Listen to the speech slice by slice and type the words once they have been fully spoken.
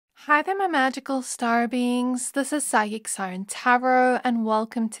Hi there, my magical star beings. This is Psychic Siren Tarot, and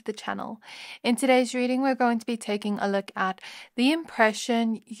welcome to the channel. In today's reading, we're going to be taking a look at the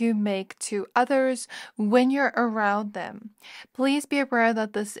impression you make to others when you're around them. Please be aware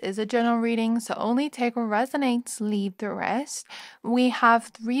that this is a general reading, so only take what resonates, leave the rest. We have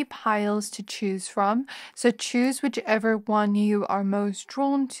 3 piles to choose from, so choose whichever one you are most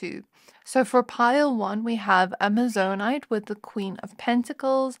drawn to. So for pile 1, we have Amazonite with the Queen of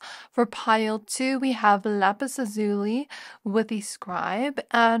Pentacles. For pile 2, we have Lapis Lazuli with the Scribe.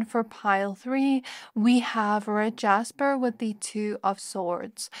 And for pile 3, we have Red Jasper with the Two of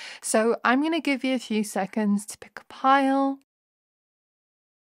Swords. So I'm going to give you a few seconds to pick a pile.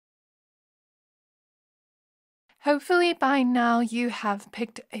 Hopefully by now you have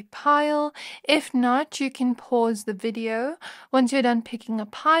picked a pile. If not, you can pause the video. Once you're done picking a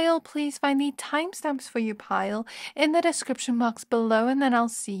pile, please find the timestamps for your pile in the description box below, and then I'll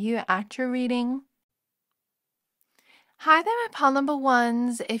see you at your reading. Hi there, my pile number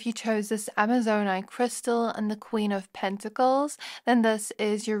ones. If you chose this Amazonite crystal and the Queen of Pentacles, then this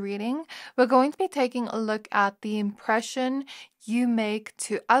is your reading. We're going to be taking a look at the impression you make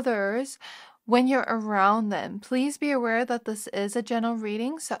to others when you're around them. Please be aware that this is a general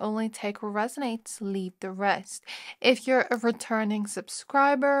reading, so only take what resonates, leave the rest. If you're a returning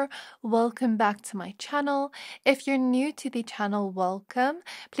subscriber, welcome back to my channel. If you're new to the channel, welcome.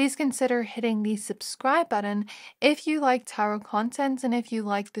 Please consider hitting the subscribe button if you like tarot content and if you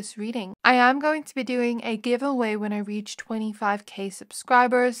like this reading. I am going to be doing a giveaway when I reach 25k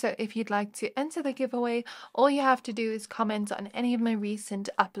subscribers, so if you'd like to enter the giveaway, all you have to do is comment on any of my recent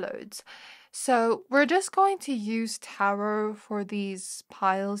uploads. So we're just going to use tarot for these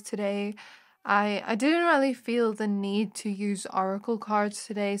piles today. I didn't really feel the need to use oracle cards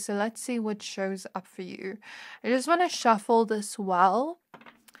today, so let's see what shows up for you. I just want to shuffle this well.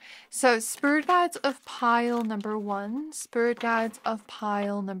 So spirit guides of pile number 1, spirit guides of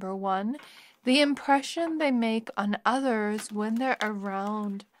pile number 1, the impression they make on others when they're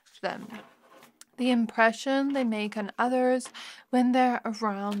around them. The impression they make on others when they're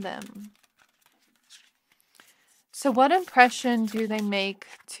around them. So what impression do they make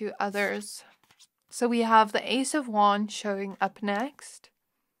to others? So we have the Ace of Wands showing up next.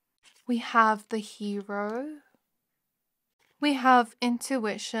 We have the Hero. We have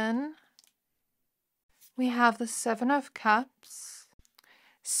Intuition. We have the Seven of Cups.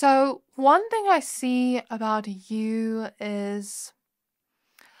 So one thing I see about you is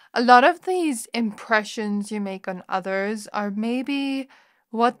a lot of these impressions you make on others are maybe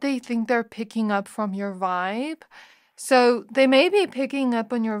what they think they're picking up from your vibe. So they may be picking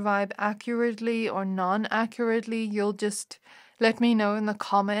up on your vibe accurately or non-accurately. You'll just let me know in the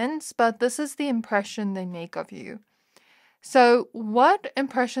comments, but this is the impression they make of you. So what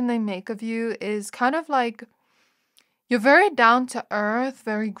impression they make of you is kind of like you're very down to earth,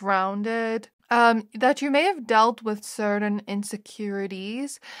 very grounded, that you may have dealt with certain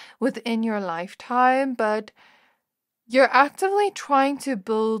insecurities within your lifetime, but you're actively trying to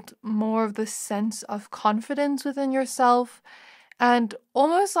build more of the sense of confidence within yourself and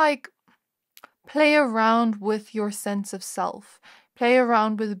almost like play around with your sense of self. Play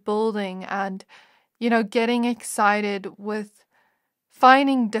around with building and, getting excited with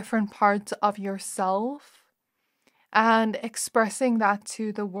finding different parts of yourself and expressing that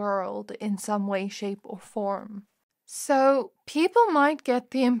to the world in some way, shape, or form. So people might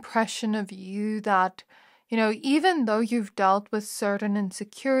get the impression of you that even though you've dealt with certain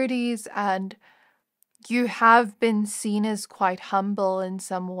insecurities and you have been seen as quite humble in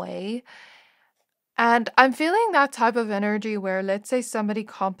some way, and I'm feeling that type of energy where, let's say somebody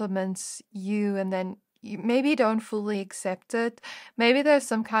compliments you and then you maybe don't fully accept it. Maybe there's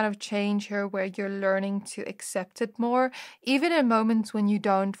some kind of change here where you're learning to accept it more, even in moments when you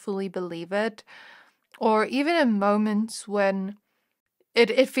don't fully believe it, or even in moments when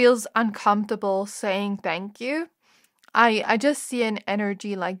it feels uncomfortable saying thank you. I just see an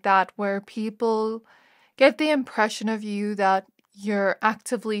energy like that where people get the impression of you that you're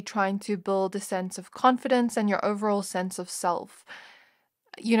actively trying to build a sense of confidence and your overall sense of self.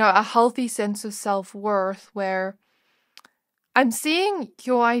 A healthy sense of self-worth where I'm seeing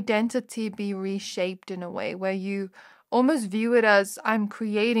your identity be reshaped in a way where you almost view it as I'm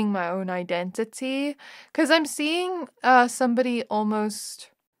creating my own identity, because I'm seeing somebody almost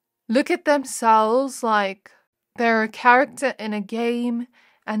look at themselves like they're a character in a game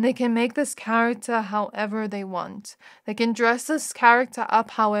and they can make this character however they want. They can dress this character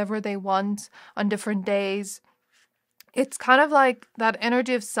up however they want on different days. It's kind of like that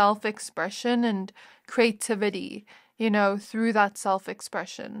energy of self-expression and creativity. through that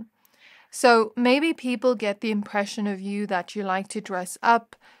self-expression. So maybe people get the impression of you that you like to dress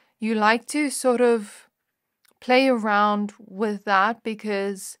up, you like to sort of play around with that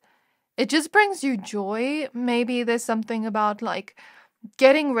because it just brings you joy. Maybe there's something about like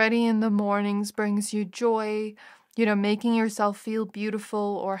getting ready in the mornings brings you joy. Making yourself feel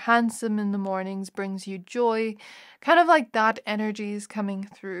beautiful or handsome in the mornings brings you joy. Kind of like that energy is coming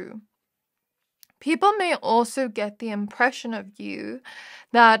through. People may also get the impression of you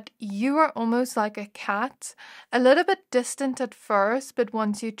that you are almost like a cat, a little bit distant at first, but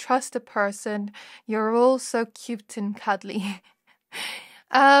once you trust a person, you're all so cute and cuddly.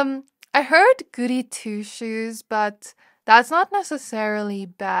 I heard goody two-shoes, but that's not necessarily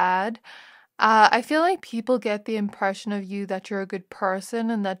bad. I feel like people get the impression of you that you're a good person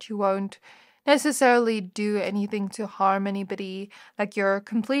and that you won't necessarily do anything to harm anybody. Like you're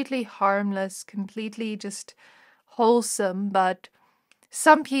completely harmless, completely just wholesome. But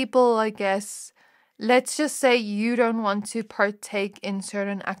some people, I guess, let's just say you don't want to partake in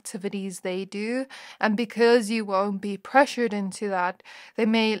certain activities they do. And because you won't be pressured into that, they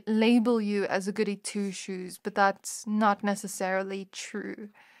may label you as a goody two-shoes, but that's not necessarily true.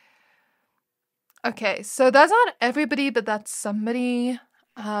 Okay, so that's not everybody, but that's somebody.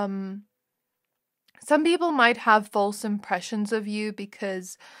 Some people might have false impressions of you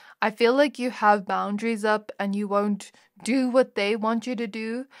because I feel like you have boundaries up and you won't do what they want you to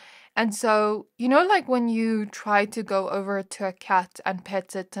do. And so, like when you try to go over to a cat and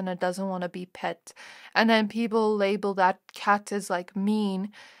pet it and it doesn't want to be pet, and then people label that cat as like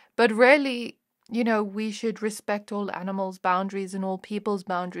mean, but really, we should respect all animals' boundaries and all people's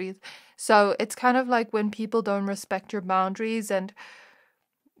boundaries. So it's kind of like when people don't respect your boundaries and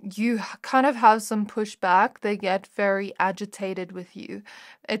you kind of have some pushback, they get very agitated with you.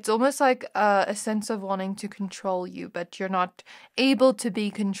 It's almost like a sense of wanting to control you, but you're not able to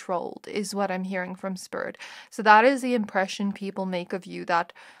be controlled, is what I'm hearing from Spirit. So that is the impression people make of you,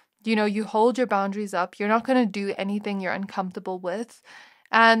 that, you hold your boundaries up. You're not going to do anything you're uncomfortable with.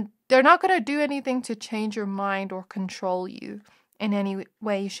 And they're not going to do anything to change your mind or control you in any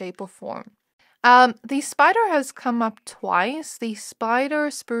way, shape, or form. The spider has come up twice. The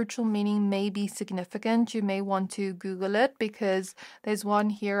spider spiritual meaning may be significant. You may want to Google it because there's one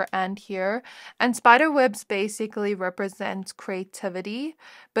here and here. And spider webs basically represent creativity,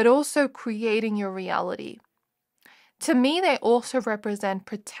 but also creating your reality. To me, they also represent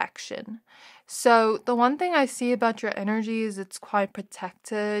protection. So the one thing I see about your energy is it's quite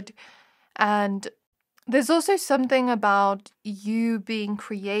protected, and there's also something about you being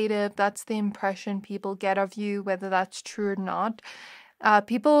creative. That's the impression people get of you, whether that's true or not.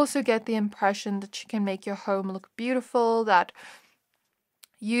 People also get the impression that you can make your home look beautiful, that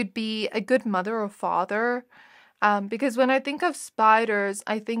you'd be a good mother or father. Because when I think of spiders,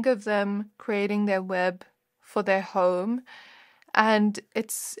 I think of them creating their web for their home. And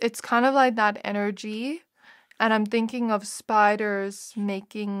it's kind of like that energy. And I'm thinking of spiders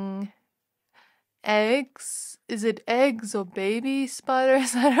making eggs. Is it eggs or baby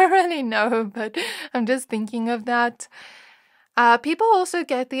spiders? I don't really know, but I'm just thinking of that. People also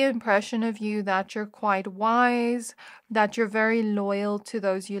get the impression of you that you're quite wise, that you're very loyal to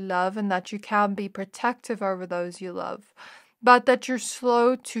those you love, and that you can be protective over those you love, but that you're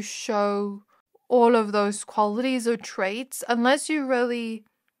slow to show all of those qualities or traits unless you really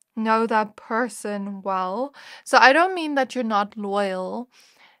know that person well. So I don't mean that you're not loyal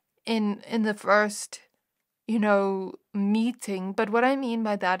in the first meeting, but what I mean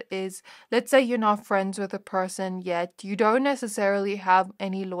by that is, let's say you're not friends with a person yet, you don't necessarily have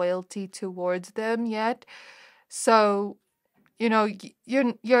any loyalty towards them yet, so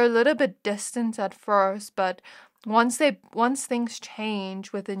you're a little bit distant at first, but once things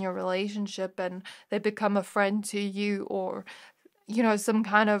change within your relationship and they become a friend to you, or some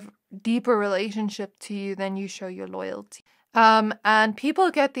kind of deeper relationship to you, then you show your loyalty. And people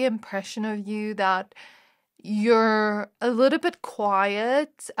get the impression of you that you're a little bit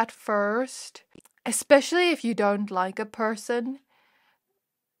quiet at first, especially if you don't like a person,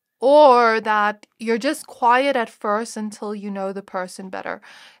 or that you're just quiet at first until you know the person better.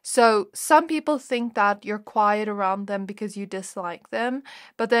 So some people think that you're quiet around them because you dislike them,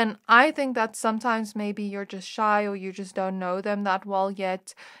 but then I think that sometimes maybe you're just shy or you just don't know them that well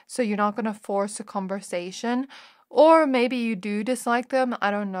yet, so you're not going to force a conversation, or maybe you do dislike them,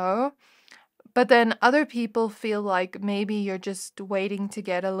 I don't know. But then other people feel like maybe you're just waiting to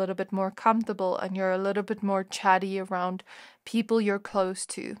get a little bit more comfortable and you're a little bit more chatty around people you're close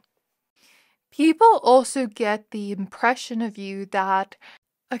to. People also get the impression of you that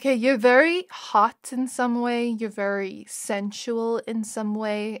Okay, you're very hot in some way, you're very sensual in some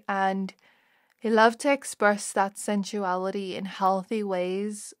way, and you love to express that sensuality in healthy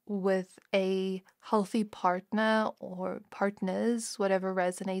ways with a healthy partner or partners, whatever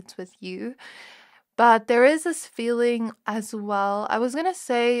resonates with you. But there is this feeling as well. I was going to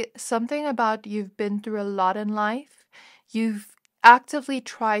say something about you've been through a lot in life. You've actively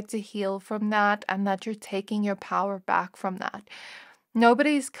tried to heal from that, and that you're taking your power back from that.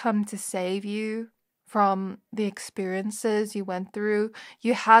 Nobody's come to save you from the experiences you went through.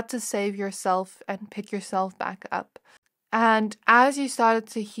 You had to save yourself and pick yourself back up. And as you started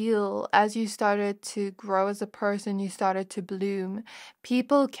to heal, as you started to grow as a person, you started to bloom.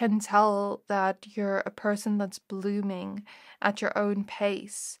 People can tell that you're a person that's blooming at your own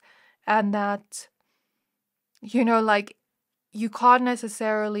pace, and that, like, you can't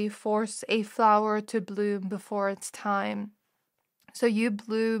necessarily force a flower to bloom before its time. So you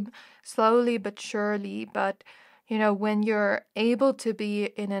bloom slowly but surely, but when you're able to be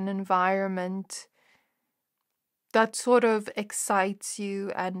in an environment that sort of excites you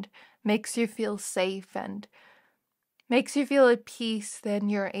and makes you feel safe and makes you feel at peace, then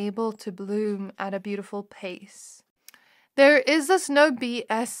you're able to bloom at a beautiful pace. There is this no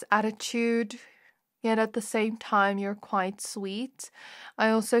BS attitude, yet at the same time you're quite sweet. I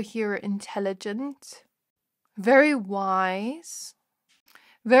also hear intelligent, very wise,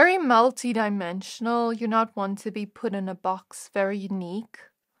 very multi-dimensional. You're not one to be put in a box, very unique.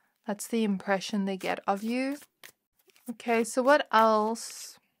 That's the impression they get of you. Okay, so what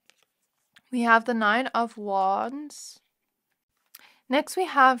else? We have the 9 of Wands. Next we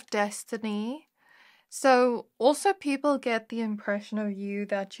have Destiny. So also people get the impression of you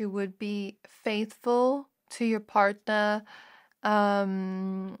that you would be faithful to your partner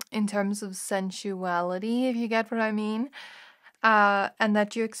in terms of sensuality, if you get what I mean. And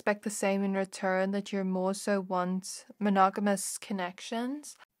that you expect the same in return, that you more so want monogamous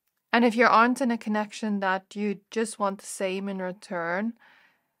connections. And if you aren't in a connection that you just want the same in return,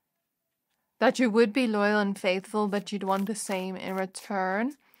 that you would be loyal and faithful, but you'd want the same in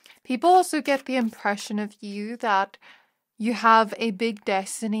return. People also get the impression of you that you have a big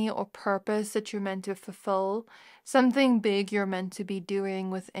destiny or purpose that you're meant to fulfill, something big you're meant to be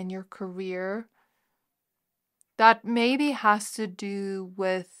doing within your career. That maybe has to do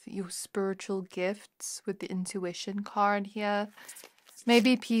with your spiritual gifts, with the intuition card here.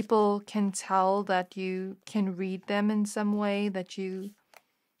 Maybe people can tell that you can read them in some way, that you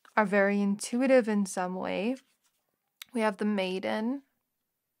are very intuitive in some way. We have the Maiden.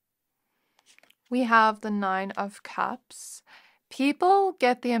 We have the 9 of Cups. People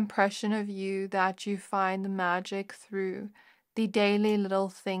get the impression of you that you find the magic through the daily little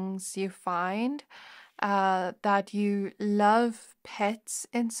things you find. That you love pets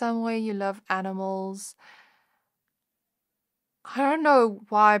in some way, you love animals. I don't know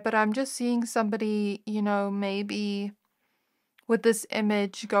why, but I'm just seeing somebody, maybe with this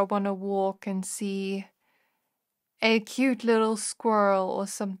image go on a walk and see a cute little squirrel or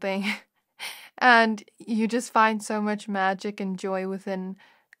something. And you just find so much magic and joy within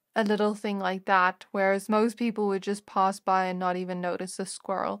a little thing like that, whereas most people would just pass by and not even notice a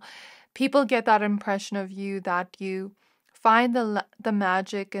squirrel. People get that impression of you that you find the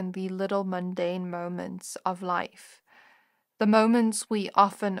magic in the little mundane moments of life, the moments we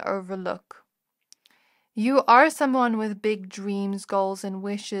often overlook. You are someone with big dreams, goals, and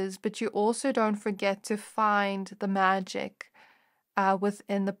wishes, but you also don't forget to find the magic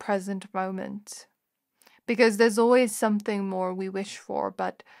within the present moment. Because there's always something more we wish for,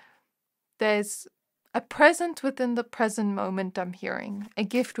 but there's a present within the present moment, I'm hearing. A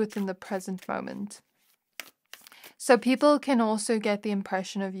gift within the present moment. So people can also get the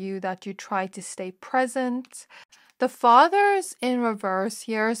impression of you that you try to stay present. The Father's in reverse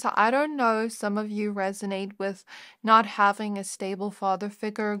here, so I don't know if some of you resonate with not having a stable father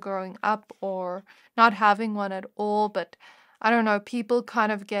figure growing up or not having one at all, but I don't know, people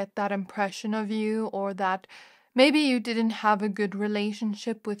kind of get that impression of you, or that maybe you didn't have a good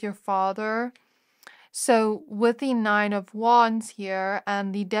relationship with your father. So with the 9 of Wands here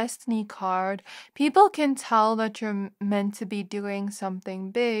and the Destiny card, people can tell that you're meant to be doing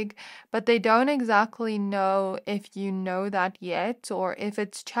something big, but they don't exactly know if you know that yet, or if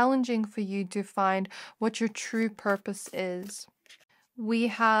it's challenging for you to find what your true purpose is. We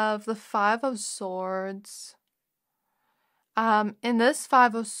have the 5 of Swords. In this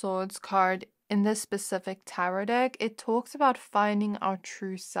 5 of Swords card, in this specific tarot deck, it talks about finding our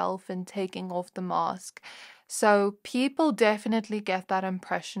true self and taking off the mask. So people definitely get that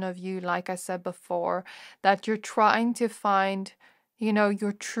impression of you, like I said before, that you're trying to find,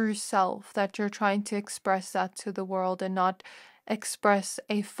 your true self, that you're trying to express that to the world and not express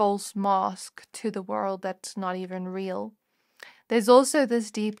a false mask to the world that's not even real. There's also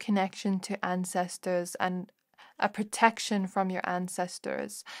this deep connection to ancestors and a protection from your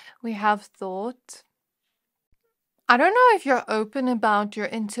ancestors. We have thought. I don't know if you're open about your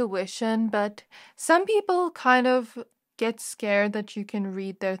intuition, but some people kind of get scared that you can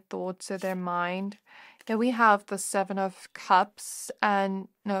read their thoughts or their mind. Then we have the Seven of Cups and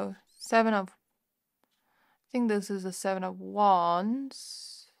no, I think this is the Seven of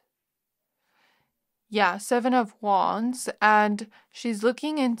Wands. Yeah, Seven of Wands, and she's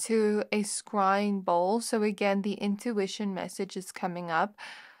looking into a scrying bowl. So again, the intuition message is coming up.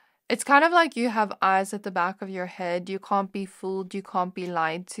 It's kind of like you have eyes at the back of your head. You can't be fooled, you can't be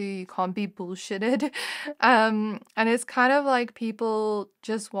lied to, you can't be bullshitted. And it's kind of like people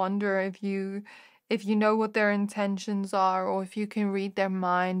just wonder if you know what their intentions are, or if you can read their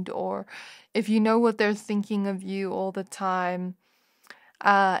mind, or if you know what they're thinking of you all the time.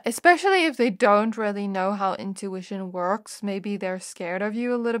 Especially if they don't really know how intuition works. Maybe they're scared of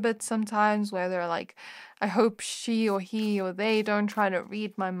you a little bit sometimes, where they're like, I hope she or he or they don't try to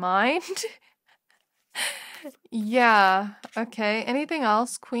read my mind. Yeah, okay. Anything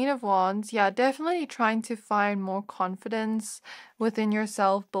else? Queen of Wands. Yeah, definitely trying to find more confidence within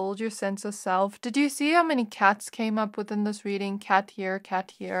yourself, build your sense of self. Did you see how many cats came up within this reading? Cat here,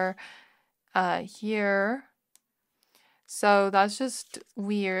 here. So that's just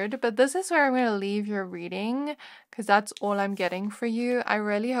weird, but this is where I'm going to leave your reading because that's all I'm getting for you. I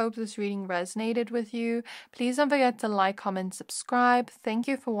really hope this reading resonated with you. Please don't forget to like, comment, subscribe. Thank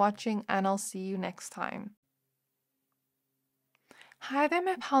you for watching, and I'll see you next time. Hi there,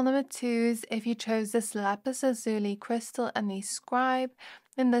 my pile number 2s. If you chose this Lapis Lazuli crystal and the Scribe,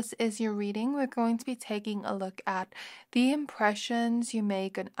 then this is your reading. We're going to be taking a look at the impressions you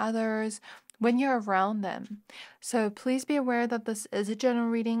make on others when you're around them. So please be aware that this is a general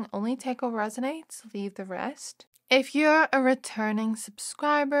reading. Only take what resonates, leave the rest. If you're a returning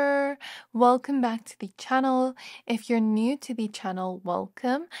subscriber, welcome back to the channel. If you're new to the channel,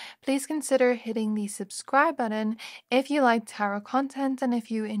 welcome. Please consider hitting the subscribe button if you like tarot content and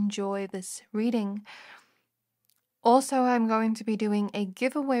if you enjoy this reading. Also, I'm going to be doing a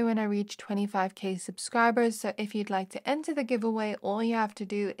giveaway when I reach 25k subscribers, so if you'd like to enter the giveaway, all you have to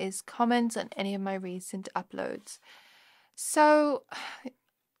do is comment on any of my recent uploads. So,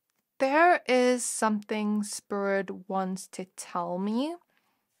 there is something Spirit wants to tell me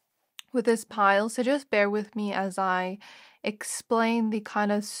with this pile, so just bear with me as I explain the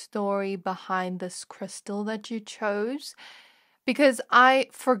kind of story behind this crystal that you chose. Because I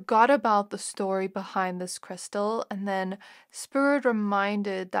forgot about the story behind this crystal, and then Spirit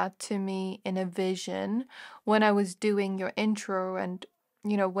reminded that to me in a vision when I was doing your intro and,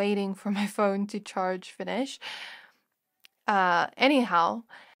 waiting for my phone to charge finish. Anyhow,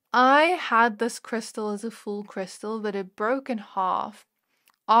 I had this crystal as a full crystal, but it broke in half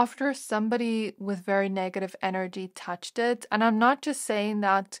after somebody with very negative energy touched it. And I'm not just saying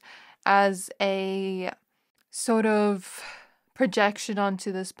that as a sort of projection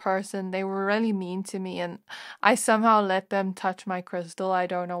onto this person. They were really mean to me, and I somehow let them touch my crystal. I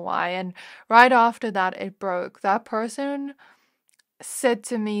don't know why. And right after that, it broke. That person said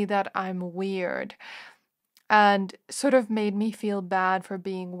to me that I'm weird and sort of made me feel bad for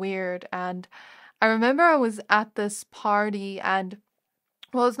being weird. And I remember I was at this party, and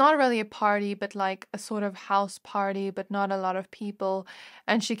well, it's not really a party, but like a sort of house party, but not a lot of people.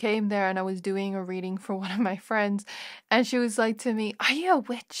 And she came there, and I was doing a reading for one of my friends. And she was like to me, "Are you a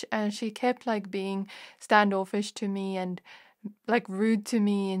witch?" And she kept like being standoffish to me and like rude to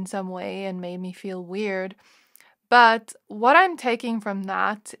me in some way and made me feel weird. But what I'm taking from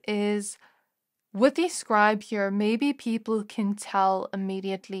that is, with the Scribe here, maybe people can tell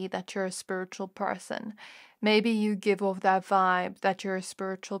immediately that you're a spiritual person. Maybe you give off that vibe that you're a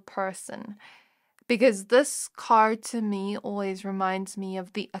spiritual person. Because this card to me always reminds me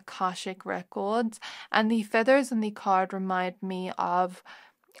of the Akashic records, and the feathers in the card remind me of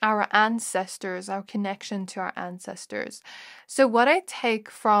our ancestors, our connection to our ancestors. So what I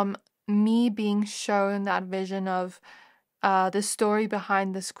take from me being shown that vision of the story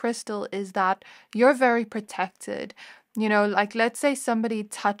behind this crystal is that you're very protected. Like let's say somebody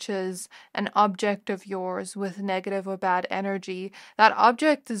touches an object of yours with negative or bad energy, that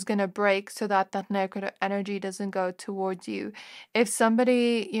object is going to break so that that negative energy doesn't go towards you. If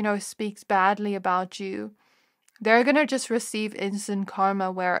somebody, speaks badly about you, they're going to just receive instant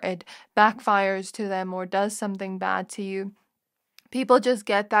karma where it backfires to them or does something bad to you. people just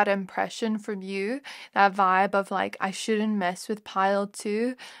get that impression from you, that vibe of like, I shouldn't mess with pile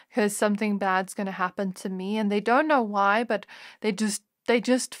 2 because something bad's gonna happen to me, and they don't know why, but they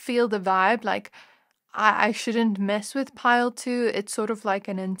just feel the vibe like I shouldn't mess with pile 2. It's sort of like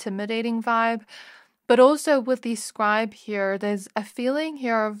an intimidating vibe. But also with the scribe here, there's a feeling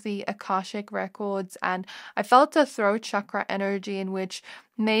here of the Akashic records, and I felt a throat chakra energy in which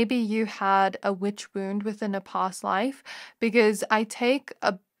maybe you had a witch wound within a past life, because I take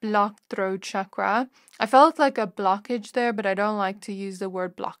a blocked throat chakra. I felt like a blockage there, but I don't like to use the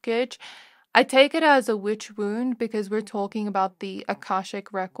word blockage. I take it as a witch wound because we're talking about the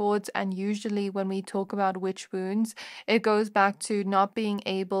Akashic records, and usually when we talk about witch wounds, it goes back to not being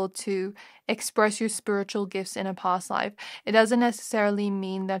able to express your spiritual gifts in a past life. It doesn't necessarily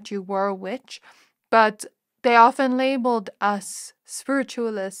mean that you were a witch, but they often labeled us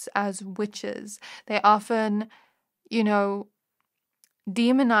spiritualists as witches. They often, you know,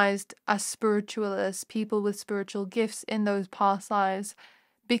 demonized us spiritualists, people with spiritual gifts in those past lives,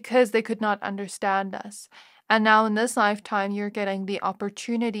 because they could not understand us. And now in this lifetime, you're getting the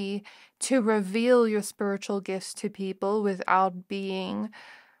opportunity to reveal your spiritual gifts to people without being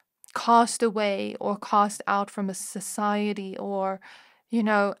cast away or cast out from a society, or,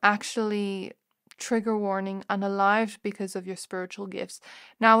 actually trigger warning, unalived because of your spiritual gifts.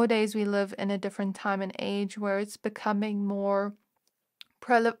 Nowadays, we live in a different time and age where it's becoming more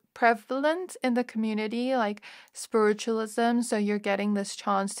prevalent in the community, like spiritualism. So you're getting this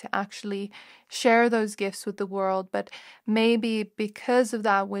chance to actually share those gifts with the world. But maybe because of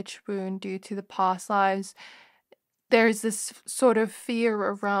that witch wound due to the past lives, there's this sort of fear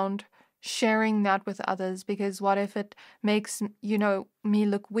around sharing that with others, because what if it makes, me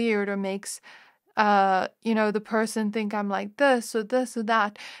look weird, or makes, the person think I'm like this or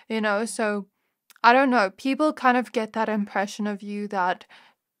that, so I don't know. People kind of get that impression of you that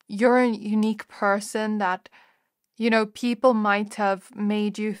you're a unique person, that, people might have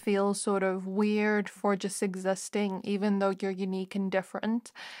made you feel sort of weird for just existing, even though you're unique and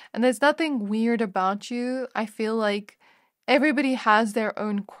different. And there's nothing weird about you. I feel like everybody has their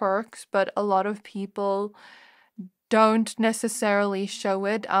own quirks, but a lot of people don't necessarily show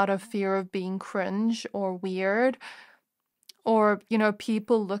it out of fear of being cringe or weird, or,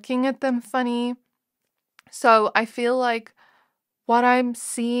 people looking at them funny. So I feel like what I'm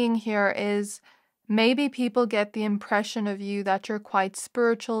seeing here is maybe people get the impression of you that you're quite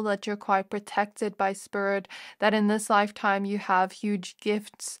spiritual, that you're quite protected by spirit, that in this lifetime you have huge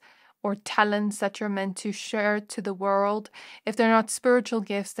gifts or talents that you're meant to share to the world. If they're not spiritual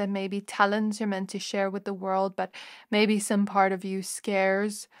gifts, then maybe talents you're meant to share with the world, but maybe some part of you is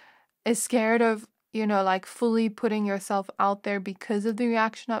scared of, like fully putting yourself out there because of the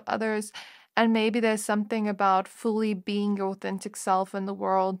reaction of others. And maybe there's something about fully being your authentic self in the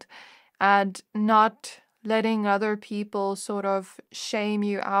world and not letting other people sort of shame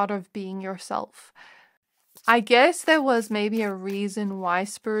you out of being yourself. I guess there was maybe a reason why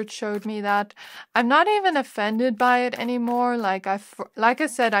Spirit showed me that. I'm not even offended by it anymore. Like I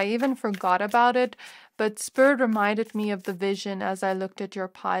said, I even forgot about it, but Spirit reminded me of the vision as I looked at your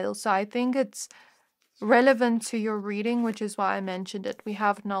pile. So I think it's relevant to your reading, which is why I mentioned it. We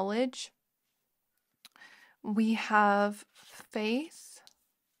have knowledge. We have faith.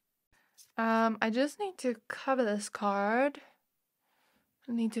 I just need to cover this card.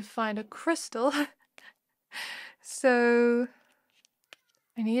 I need to find a crystal. So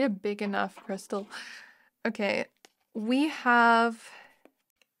I need a big enough crystal. Okay, we have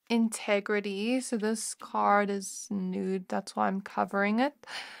integrity. So this card is nude. That's why I'm covering it.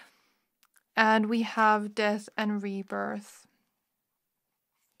 And we have death and rebirth.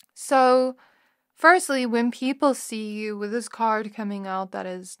 So firstly, when people see you with this card coming out that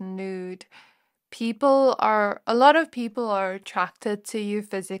is nude, a lot of people are attracted to you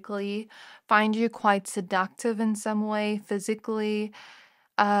physically, find you quite seductive in some way physically.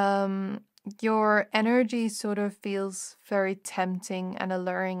 Your energy sort of feels very tempting and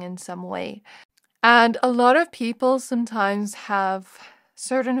alluring in some way. And a lot of people sometimes have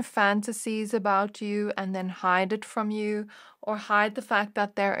certain fantasies about you and then hide it from you, or hide the fact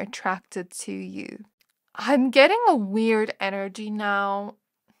that they're attracted to you. I'm getting a weird energy now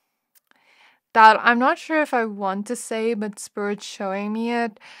that I'm not sure if I want to say, but Spirit's showing me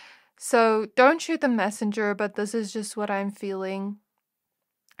it. So don't shoot the messenger, but this is just what I'm feeling.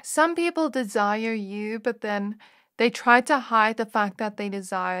 Some people desire you, but then they try to hide the fact that they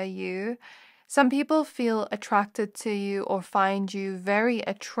desire you. Some people feel attracted to you or find you very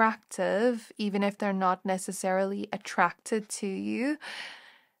attractive, even if they're not necessarily attracted to you.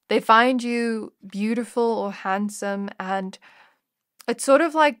 They find you beautiful or handsome, and it's sort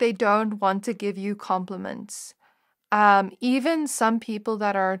of like they don't want to give you compliments. Even some people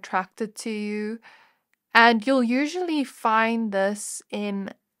that are attracted to you, and you'll usually find this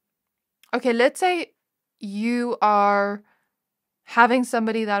in, okay, let's say you are having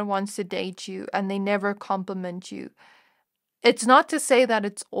somebody that wants to date you and they never compliment you. It's not to say that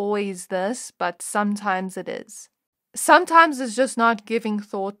it's always this, but sometimes it is. Sometimes it's just not giving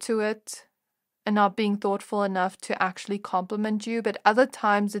thought to it and not being thoughtful enough to actually compliment you, but other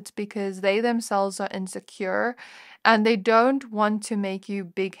times it's because they themselves are insecure and they don't want to make you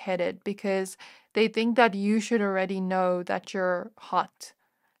big-headed because they think that you should already know that you're hot.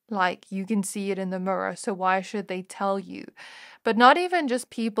 Like, you can see it in the mirror, so why should they tell you? But not even just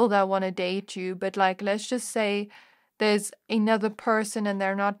people that want to date you, but like, let's just say there's another person and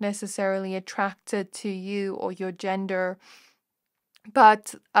they're not necessarily attracted to you or your gender,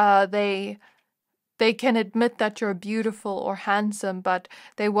 but they can admit that you're beautiful or handsome, but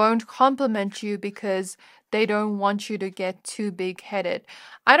they won't compliment you because they don't want you to get too big-headed.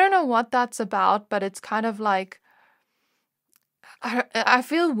 I don't know what that's about, but it's kind of like, I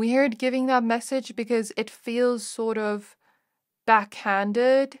feel weird giving that message because it feels sort of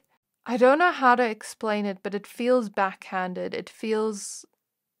backhanded. I don't know how to explain it, but it feels backhanded. It feels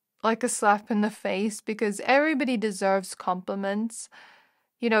like a slap in the face because everybody deserves compliments.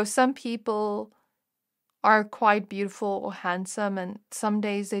 You know, some people are quite beautiful or handsome, and some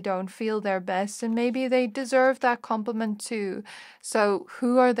days they don't feel their best, and maybe they deserve that compliment too. So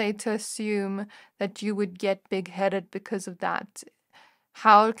who are they to assume that you would get big-headed because of that?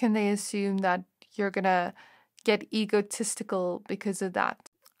 How can they assume that you're gonna get egotistical because of that?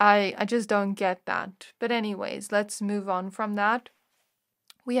 I just don't get that. But anyways, let's move on from that.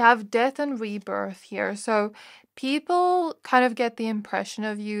 We have death and rebirth here. So people kind of get the impression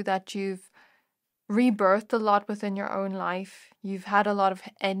of you that you've rebirthed a lot within your own life. You've had a lot of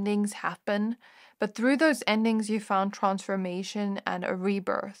endings happen, but through those endings, you found transformation and a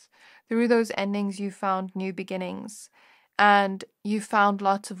rebirth. Through those endings, you found new beginnings and you found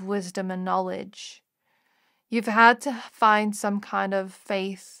lots of wisdom and knowledge. You've had to find some kind of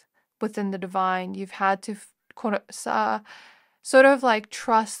faith within the divine. You've had to sort of like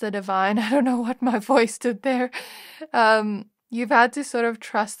trust the divine. I don't know what my voice did there. You've had to sort of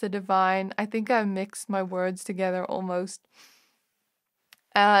trust the divine. I think I mixed my words together almost.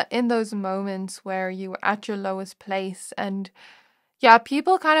 In those moments where you were at your lowest place. And yeah,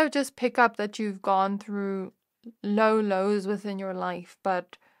 people kind of just pick up that you've gone through lows within your life,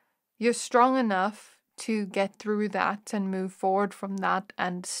 but you're strong enough to get through that and move forward from that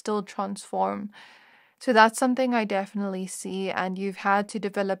and still transform. So that's something I definitely see. And you've had to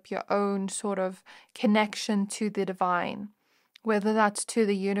develop your own sort of connection to the divine, whether that's to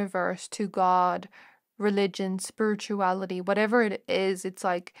the universe, to God, religion, spirituality, whatever it is. It's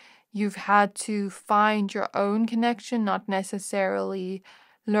like you've had to find your own connection, not necessarily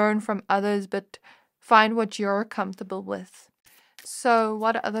learn from others, but find what you're comfortable with. So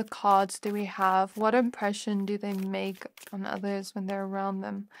what other cards do we have? What impression do they make on others when they're around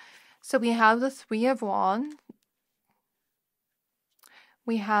them? So we have the Three of Wands.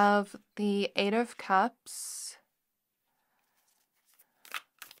 We have the Eight of Cups.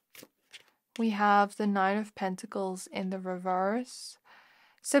 We have the Nine of Pentacles in the reverse.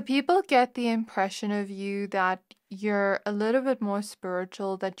 So people get the impression of you that you're a little bit more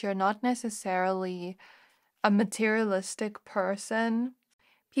spiritual, that you're not necessarily a materialistic person.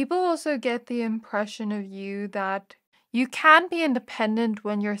 People also get the impression of you that you can be independent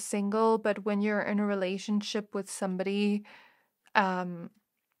when you're single, but when you're in a relationship with somebody,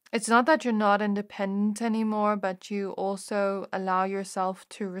 it's not that you're not independent anymore, but you also allow yourself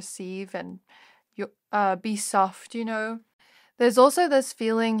to receive and you be soft, you know. There's also this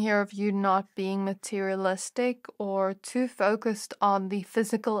feeling here of you not being materialistic or too focused on the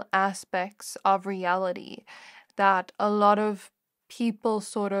physical aspects of reality that a lot of people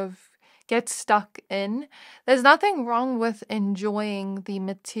sort of get stuck in. There's nothing wrong with enjoying the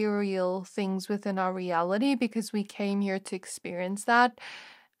material things within our reality because we came here to experience that.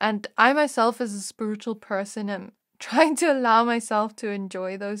 And I myself, as a spiritual person, am trying to allow myself to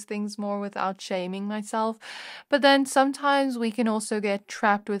enjoy those things more without shaming myself. But then sometimes we can also get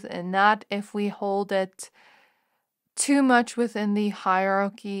trapped within that if we hold it too much within the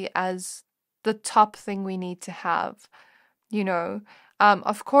hierarchy as the top thing we need to have. You know,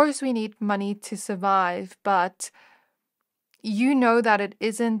 of course we need money to survive, but you know that it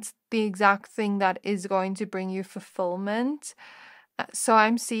isn't the exact thing that is going to bring you fulfillment. So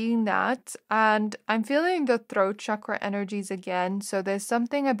I'm seeing that, and I'm feeling the throat chakra energies again. So there's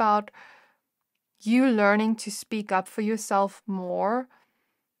something about you learning to speak up for yourself more.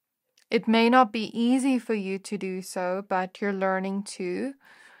 It may not be easy for you to do so, but you're learning to.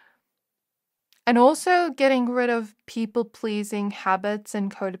 And also getting rid of people-pleasing habits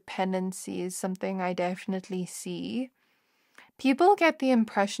and codependency is something I definitely see. People get the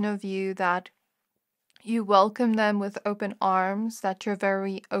impression of you that you welcome them with open arms, that you're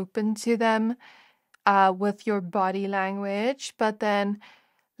very open to them with your body language, but then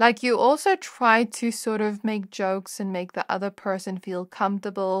like you also try to sort of make jokes and make the other person feel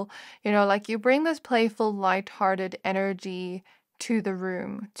comfortable. Like you bring this playful, lighthearted energy to the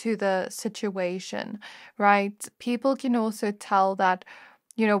room, to the situation, right? People can also tell that,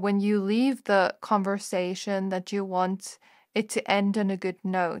 when you leave the conversation, that you want it to end on a good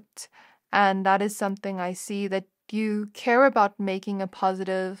note. And that is something I see, that you care about making a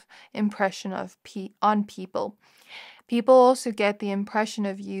positive impression on people. People also get the impression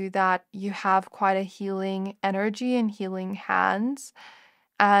of you that you have quite a healing energy and healing hands,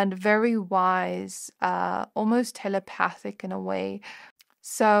 and very wise, almost telepathic in a way.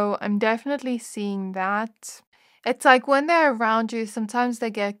 So I'm definitely seeing that. It's like when they're around you, sometimes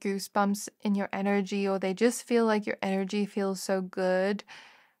they get goosebumps in your energy, or they just feel like your energy feels so good.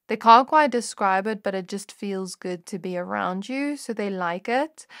 They can't quite describe it, but it just feels good to be around you, so they like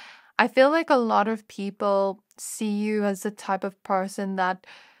it. I feel like a lot of people see you as the type of person that,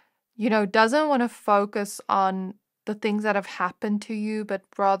 doesn't want to focus on the things that have happened to you, but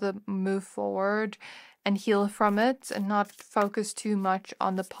rather move forward and heal from it, and not focus too much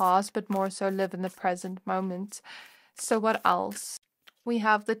on the past, but more so live in the present moment. So what else? We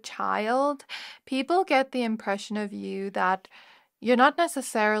have the child. People get the impression of you that you're not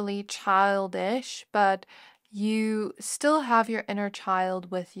necessarily childish, but you still have your inner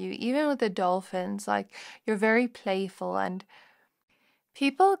child with you. Even with the dolphins, like you're very playful, and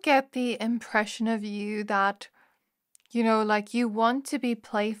people get the impression of you that, like you want to be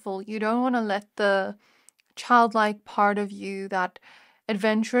playful. You don't want to let the childlike part of you, that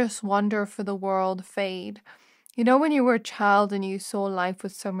adventurous wonder for the world, fade. When you were a child and you saw life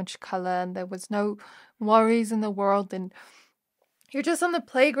with so much color and there was no worries in the world, and you're just on the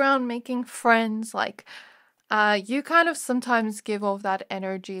playground making friends, like you kind of sometimes give off that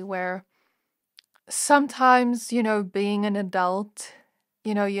energy where sometimes, being an adult,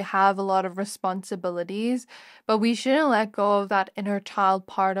 you have a lot of responsibilities, but we shouldn't let go of that inner child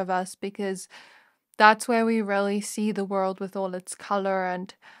part of us, because that's where we really see the world with all its color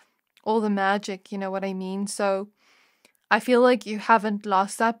and all the magic, you know what I mean? So I feel like you haven't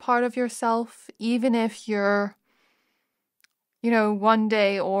lost that part of yourself, even if you're, one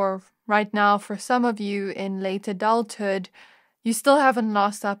day, or right now for some of you in late adulthood, you still haven't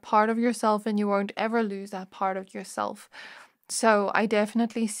lost that part of yourself, and you won't ever lose that part of yourself. So I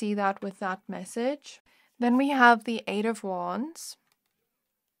definitely see that with that message. Then we have the Eight of Wands.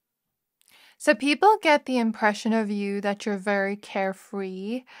 So people get the impression of you that you're very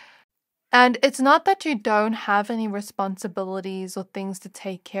carefree. And it's not that you don't have any responsibilities or things to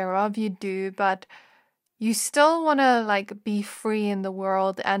take care of, you do, but you still want to like be free in the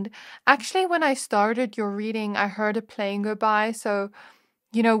world. And actually, when I started your reading, I heard a plane go by. So,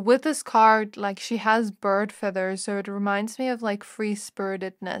 with this card, like she has bird feathers. So it reminds me of like free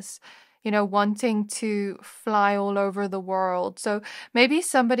spiritedness, wanting to fly all over the world. So maybe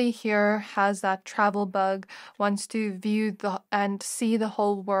somebody here has that travel bug, wants to view and see the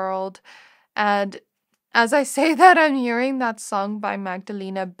whole world. And as I say that, I'm hearing that song by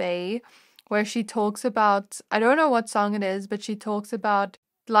Magdalena Bay, where she talks about, I don't know what song it is, but she talks about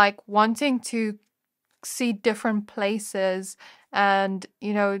like wanting to see different places and,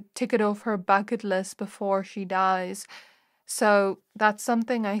 tick it off her bucket list before she dies. So that's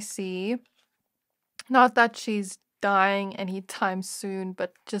something I see. Not that she's dying anytime soon,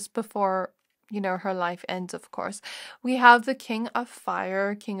 but just before, her life ends, of course. We have the King of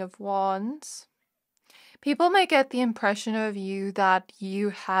Fire, King of Wands. People may get the impression of you that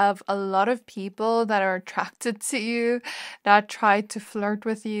you have a lot of people that are attracted to you, that try to flirt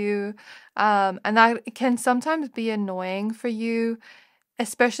with you, and that can sometimes be annoying for you,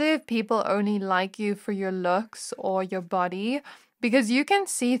 especially if people only like you for your looks or your body, because you can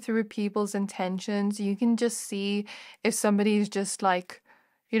see through people's intentions. You can just see if somebody's just like,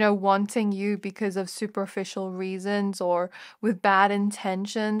 wanting you because of superficial reasons or with bad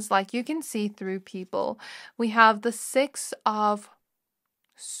intentions. Like you can see through people. We have the Six of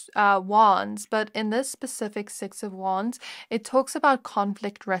wands, but in this specific Six of Wands, it talks about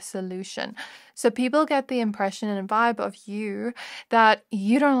conflict resolution. So people get the impression and vibe of you that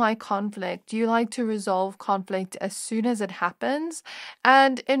you don't like conflict. You like to resolve conflict as soon as it happens.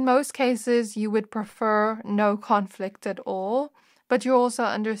 And in most cases, you would prefer no conflict at all. But you also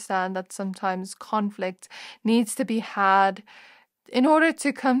understand that sometimes conflict needs to be had in order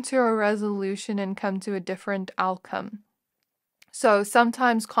to come to a resolution and come to a different outcome. So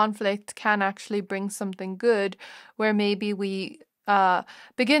sometimes conflict can actually bring something good where maybe we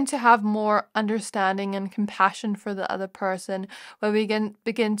begin to have more understanding and compassion for the other person, where we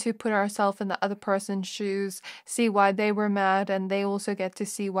begin to put ourselves in the other person's shoes, see why they were mad, and they also get to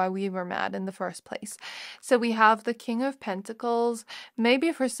see why we were mad in the first place. So we have the King of Pentacles.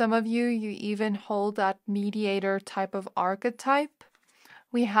 Maybe for some of you, you even hold that mediator type of archetype.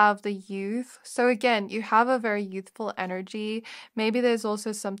 We have the youth. So again, you have a very youthful energy. Maybe there's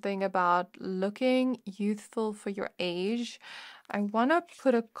also something about looking youthful for your age. I want to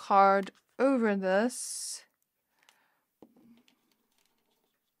put a card over this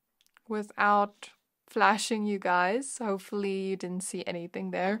without flashing you guys. Hopefully you didn't see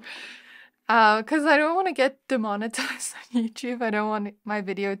anything there. Because I don't want to get demonetized on YouTube. I don't want my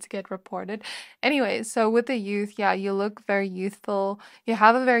video to get reported. Anyway, so with the youth, yeah, you look very youthful. You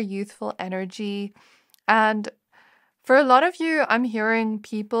have a very youthful energy. And for a lot of you, I'm hearing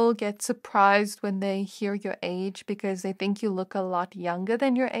people get surprised when they hear your age because they think you look a lot younger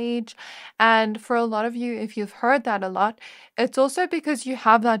than your age. And for a lot of you, if you've heard that a lot, it's also because you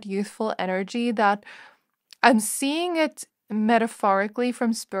have that youthful energy that I'm seeing it metaphorically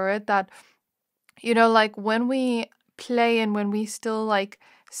from spirit that, you know, like when we play and when we still like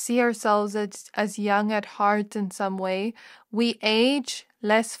see ourselves as young at heart in some way, we age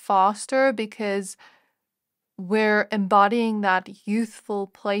less faster because we're embodying that youthful,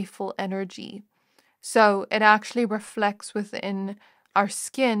 playful energy. So it actually reflects within our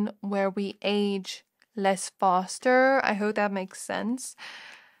skin where we age less faster. I hope that makes sense.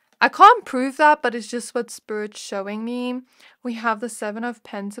 I can't prove that, but it's just what Spirit's showing me. We have the Seven of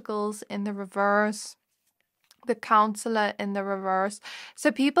Pentacles in the reverse, the Counselor in the reverse.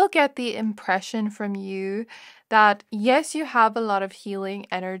 So people get the impression from you that, yes, you have a lot of healing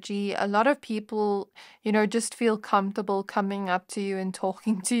energy. A lot of people, you know, just feel comfortable coming up to you and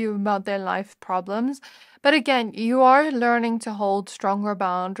talking to you about their life problems. But again, you are learning to hold stronger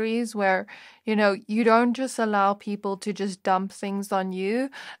boundaries where, you know, you don't just allow people to just dump things on you,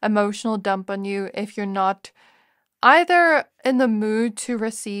 emotional dump on you, if you're not either in the mood to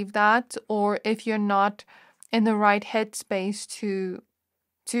receive that, or if you're not in the right headspace to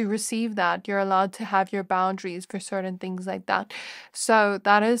receive that. You're allowed to have your boundaries for certain things like that. So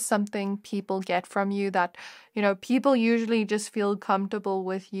that is something people get from you, that, you know, people usually just feel comfortable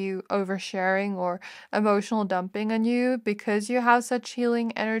with you oversharing or emotional dumping on you because you have such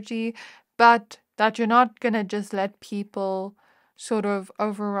healing energy, but that you're not going to just let people sort of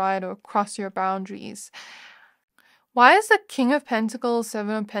override or cross your boundaries. Why is the King of Pentacles,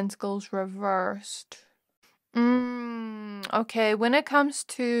 Seven of Pentacles reversed? Okay, when it comes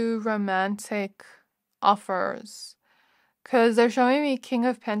to romantic offers, because they're showing me King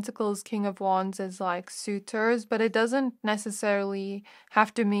of Pentacles, King of Wands as like suitors, but it doesn't necessarily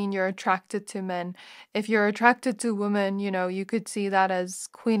have to mean you're attracted to men. If you're attracted to women, you know, you could see that as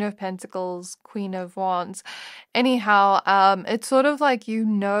Queen of Pentacles, Queen of Wands. Anyhow, it's sort of like, you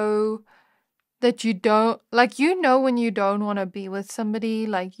know, that you don't, like, you know, when you don't want to be with somebody,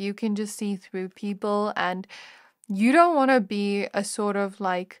 like you can just see through people, and you don't want to be a sort of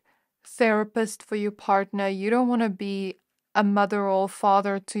like therapist for your partner. You don't want to be a mother or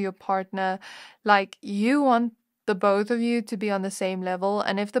father to your partner. Like, you want the both of you to be on the same level.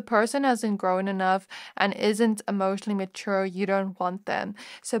 And if the person hasn't grown enough and isn't emotionally mature, you don't want them.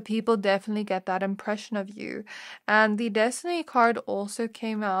 So people definitely get that impression of you. And the Destiny card also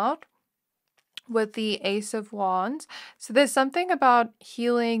came out with the Ace of Wands. So there's something about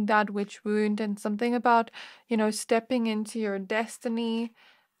healing that witch wound, and something about, you know, stepping into your destiny.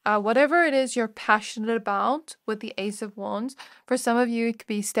 Whatever it is you're passionate about with the Ace of Wands. For some of you, it could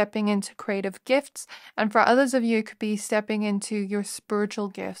be stepping into creative gifts, and for others of you, it could be stepping into your spiritual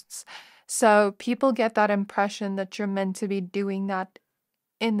gifts. So people get that impression that you're meant to be doing that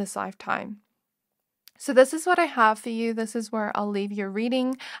in this lifetime. So this is what I have for you. This is where I'll leave your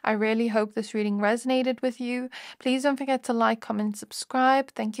reading. I really hope this reading resonated with you. Please don't forget to like, comment,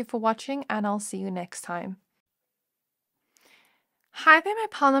 subscribe. Thank you for watching, and I'll see you next time. Hi there, my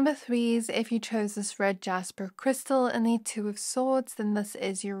pile number threes. If you chose this red Jasper crystal and the Two of Swords, then this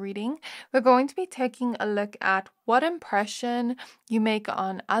is your reading. We're going to be taking a look at what impression you make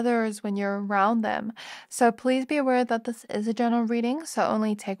on others when you're around them. So please be aware that this is a general reading, so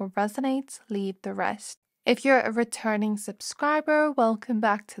only take what resonates, leave the rest. If you're a returning subscriber, welcome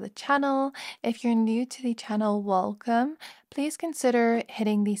back to the channel. If you're new to the channel, welcome. Please consider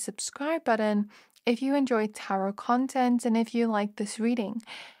hitting the subscribe button if you enjoy tarot content and if you like this reading.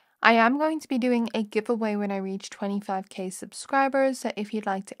 I am going to be doing a giveaway when I reach 25k subscribers, so if you'd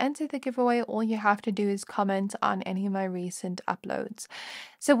like to enter the giveaway, all you have to do is comment on any of my recent uploads.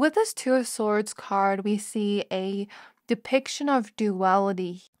 So with this Two of Swords card, we see a depiction of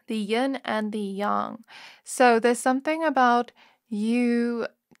duality, the yin and the yang. So there's something about you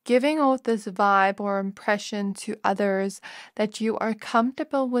giving out this vibe or impression to others that you are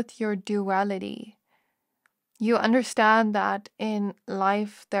comfortable with your duality. You understand that in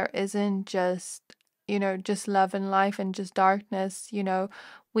life there isn't just, just love in life and just darkness.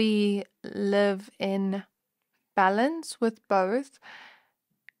 We live in balance with both,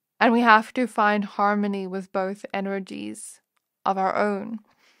 and we have to find harmony with both energies of our own.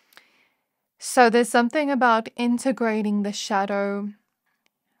 So there's something about integrating the shadow,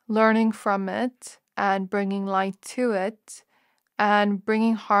 learning from it, and bringing light to it, and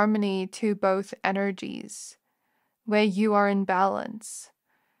bringing harmony to both energies where you are in balance.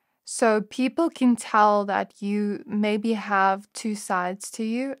 So people can tell that you maybe have two sides to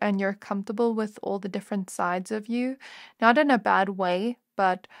you and you're comfortable with all the different sides of you, not in a bad way,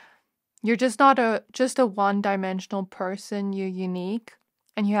 but you're just not a one-dimensional person. You're unique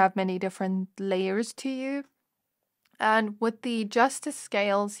and you have many different layers to you. And with the justice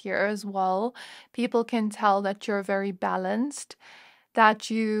scales here as well, people can tell that you're very balanced, that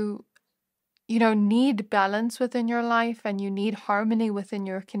you need balance within your life and you need harmony within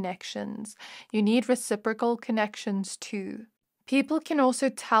your connections. You need reciprocal connections too. People can also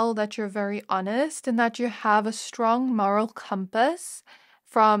tell that you're very honest and that you have a strong moral compass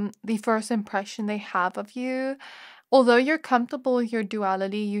from the first impression they have of you. Although you're comfortable with your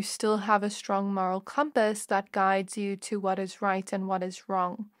duality, you still have a strong moral compass that guides you to what is right and what is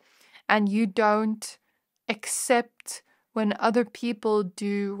wrong. And you don't accept when other people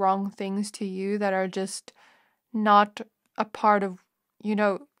do wrong things to you that are just not a part of,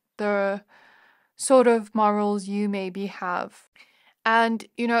 the sort of morals you maybe have. And,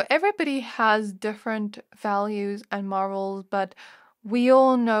 everybody has different values and morals, but we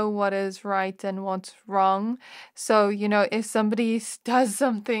all know what is right and what's wrong. So, if somebody does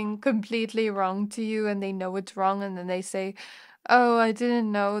something completely wrong to you and they know it's wrong and then they say, oh, I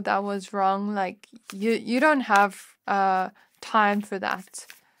didn't know that was wrong, like, you don't have time for that.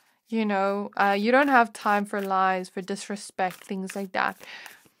 You don't have time for lies, for disrespect, things like that.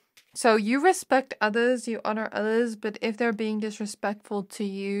 So you respect others, you honor others, but if they're being disrespectful to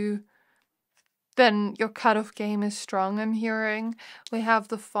you, then your cutoff game is strong, I'm hearing. We have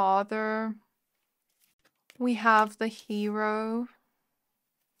the Father. We have the Hero.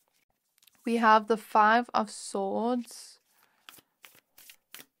 We have the Five of Swords.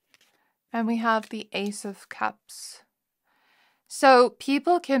 And we have the Ace of Cups. So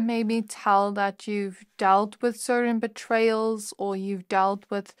people can maybe tell that you've dealt with certain betrayals or you've dealt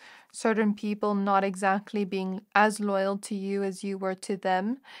with certain people not exactly being as loyal to you as you were to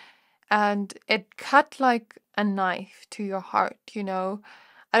them. And it cut like a knife to your heart,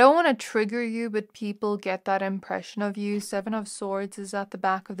 I don't want to trigger you, but people get that impression of you. Seven of Swords is at the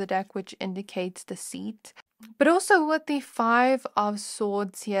back of the deck, which indicates deceit. But also with the Five of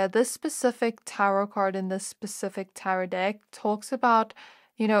Swords here, this specific tarot card in this specific tarot deck talks about,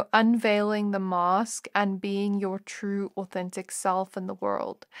 unveiling the mask and being your true authentic self in the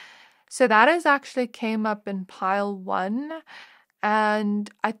world. So that is actually came up in pile 1. And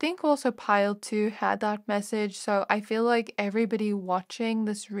I think also pile 2 had that message. So I feel like everybody watching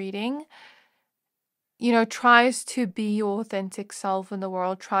this reading, tries to be your authentic self in the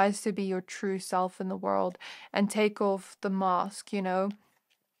world, tries to be your true self in the world and take off the mask,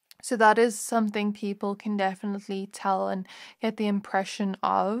 So that is something people can definitely tell and get the impression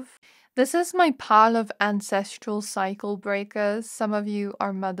of. This is my pile of ancestral cycle breakers. Some of you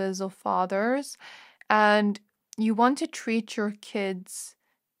are mothers or fathers, and you want to treat your kids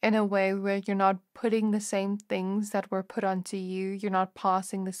in a way where you're not putting the same things that were put onto you. You're not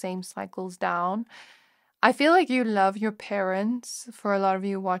passing the same cycles down. I feel like you love your parents. For a lot of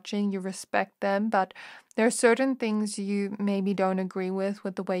you watching, you respect them, but there are certain things you maybe don't agree with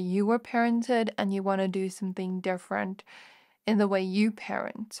the way you were parented, and you want to do something different in the way you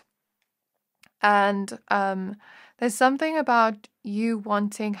parent. And there's something about you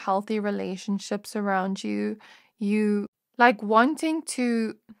wanting healthy relationships around you. You like wanting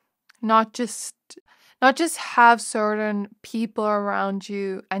to not just have certain people around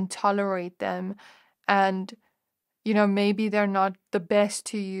you and tolerate them, and maybe they're not the best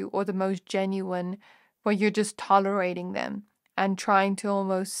to you or the most genuine, but you're just tolerating them and trying to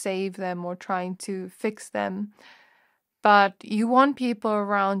almost save them or trying to fix them. But you want people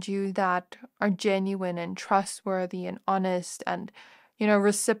around you that are genuine and trustworthy and honest and,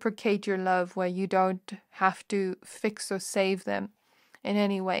 reciprocate your love, where you don't have to fix or save them in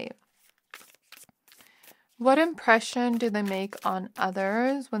any way. What impression do they make on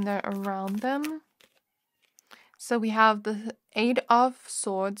others when they're around them? So we have the 8 of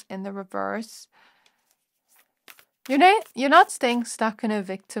Swords in the reverse. You're not staying stuck in a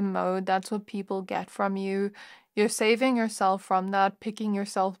victim mode. That's what people get from you. You're saving yourself from that, picking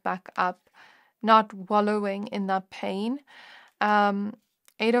yourself back up, not wallowing in that pain.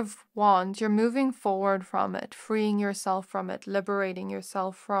 8 of Wands, you're moving forward from it, freeing yourself from it, liberating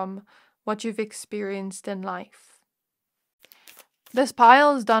yourself from what you've experienced in life. This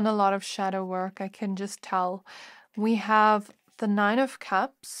pile has done a lot of shadow work, I can just tell. We have the 9 of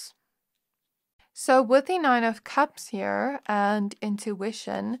Cups. So with the 9 of Cups here and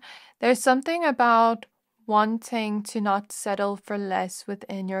intuition, there's something about wanting to not settle for less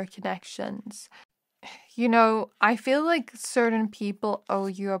within your connections. I feel like certain people owe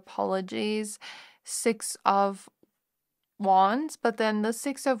you apologies. 6 of Wands, but then the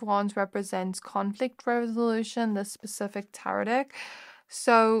 6 of Wands represents conflict resolution, the specific tarot deck.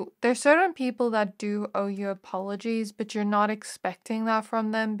 So there's certain people that do owe you apologies, but you're not expecting that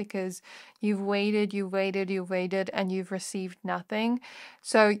from them because you've waited, and you've received nothing.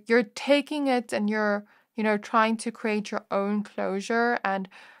 So you're taking it and you're, trying to create your own closure and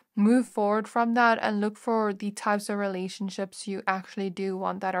move forward from that and look for the types of relationships you actually do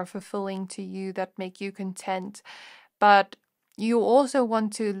want that are fulfilling to you, that make you content. But you also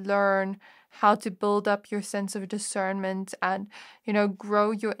want to learn how to build up your sense of discernment and,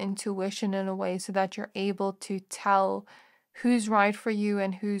 grow your intuition in a way so that you're able to tell who's right for you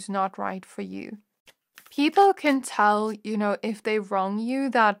and who's not right for you. People can tell, if they wrong you,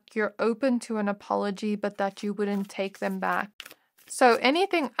 that you're open to an apology, but that you wouldn't take them back. So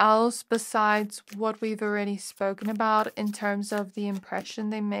anything else besides what we've already spoken about in terms of the impression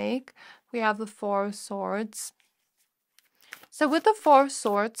they make? We have the 4 of Swords. So with the 4 of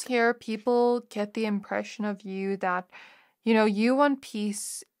Swords here, people get the impression of you that, you want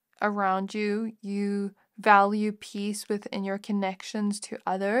peace around you. You value peace within your connections to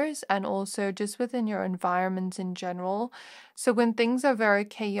others and also just within your environment in general. So when things are very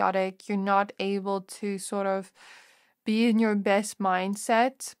chaotic, you're not able to sort of be in your best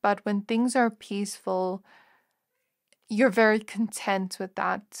mindset. But when things are peaceful, you're very content with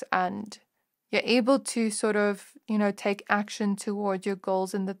that, and you're able to sort of, take action toward your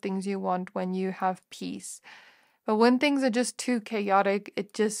goals and the things you want when you have peace. But when things are just too chaotic,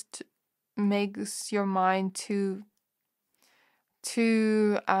 it just makes your mind too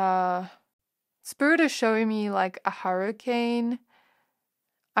Spirit is showing me like a hurricane.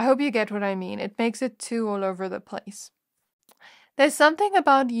 I hope you get what I mean. It makes it too all over the place. There's something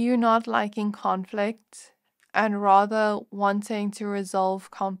about you not liking conflict and rather wanting to resolve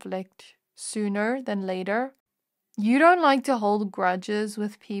conflict sooner than later. You don't like to hold grudges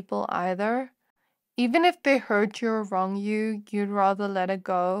with people either. Even if they hurt you or wrong you, you'd rather let it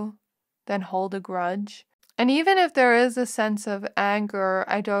go than hold a grudge. And even if there is a sense of anger,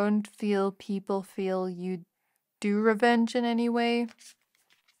 I don't feel people feel you do revenge in any way.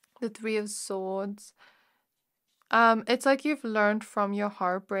 The 3 of Swords. It's like you've learned from your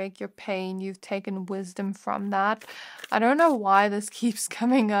heartbreak, your pain, you've taken wisdom from that. I don't know why this keeps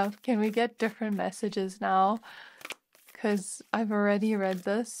coming up. Can we get different messages now? Because I've already read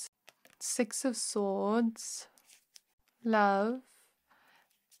this. 6 of Swords. Love.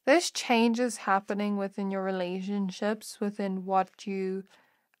 There's changes happening within your relationships, within what you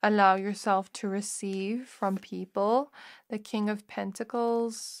allow yourself to receive from people. The King of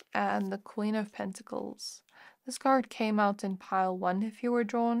Pentacles and the Queen of Pentacles. This card came out in pile 1 if you were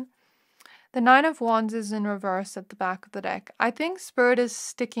drawn. The 9 of Wands is in reverse at the back of the deck. I think Spirit is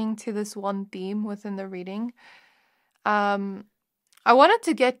sticking to this one theme within the reading. I wanted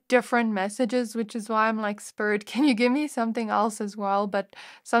to get different messages, which is why I'm like, Spirit, can you give me something else as well? But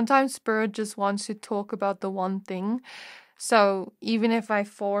sometimes Spirit just wants to talk about the one thing. So even if I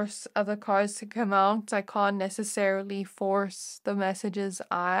force other cards to come out, I can't necessarily force the messages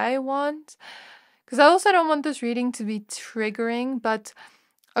I want. Because I also don't want this reading to be triggering, but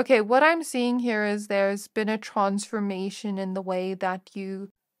Okay, what I'm seeing here is there's been a transformation in the way that you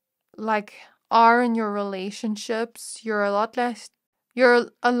like are in your relationships. You're a lot less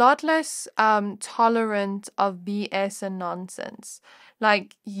tolerant of BS and nonsense.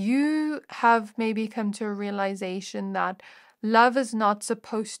 Like you have maybe come to a realization that love is not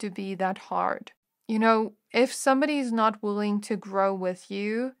supposed to be that hard. You know, if somebody is not willing to grow with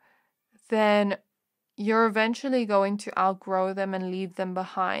you, then you're eventually going to outgrow them and leave them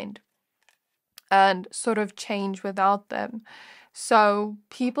behind and sort of change without them. So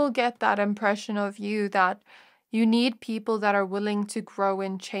people get that impression of you that you need people that are willing to grow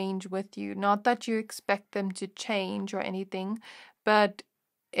and change with you. Not that you expect them to change or anything, but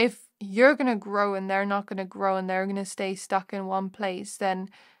if you're going to grow and they're not going to grow and they're going to stay stuck in one place, then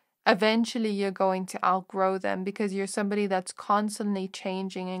eventually you're going to outgrow them because you're somebody that's constantly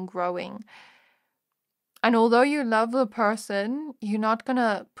changing and growing. And although you love the person, you're not going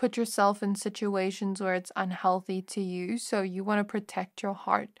to put yourself in situations where it's unhealthy to you. So you want to protect your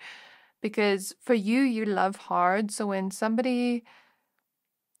heart because for you, you love hard. So when somebody,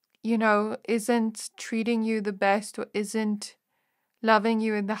 you know, isn't treating you the best or isn't loving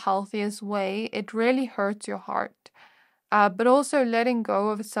you in the healthiest way, it really hurts your heart. But also letting go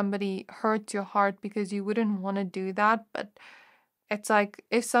of somebody hurts your heart because you wouldn't want to do that. But it's like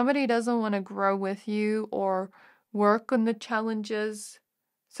if somebody doesn't want to grow with you or work on the challenges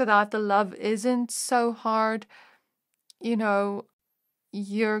so that the love isn't so hard, you know,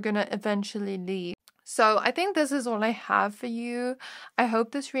 you're going to eventually leave. So I think this is all I have for you. I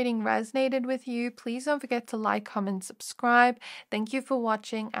hope this reading resonated with you. Please don't forget to like, comment, subscribe. Thank you for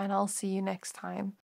watching, and I'll see you next time.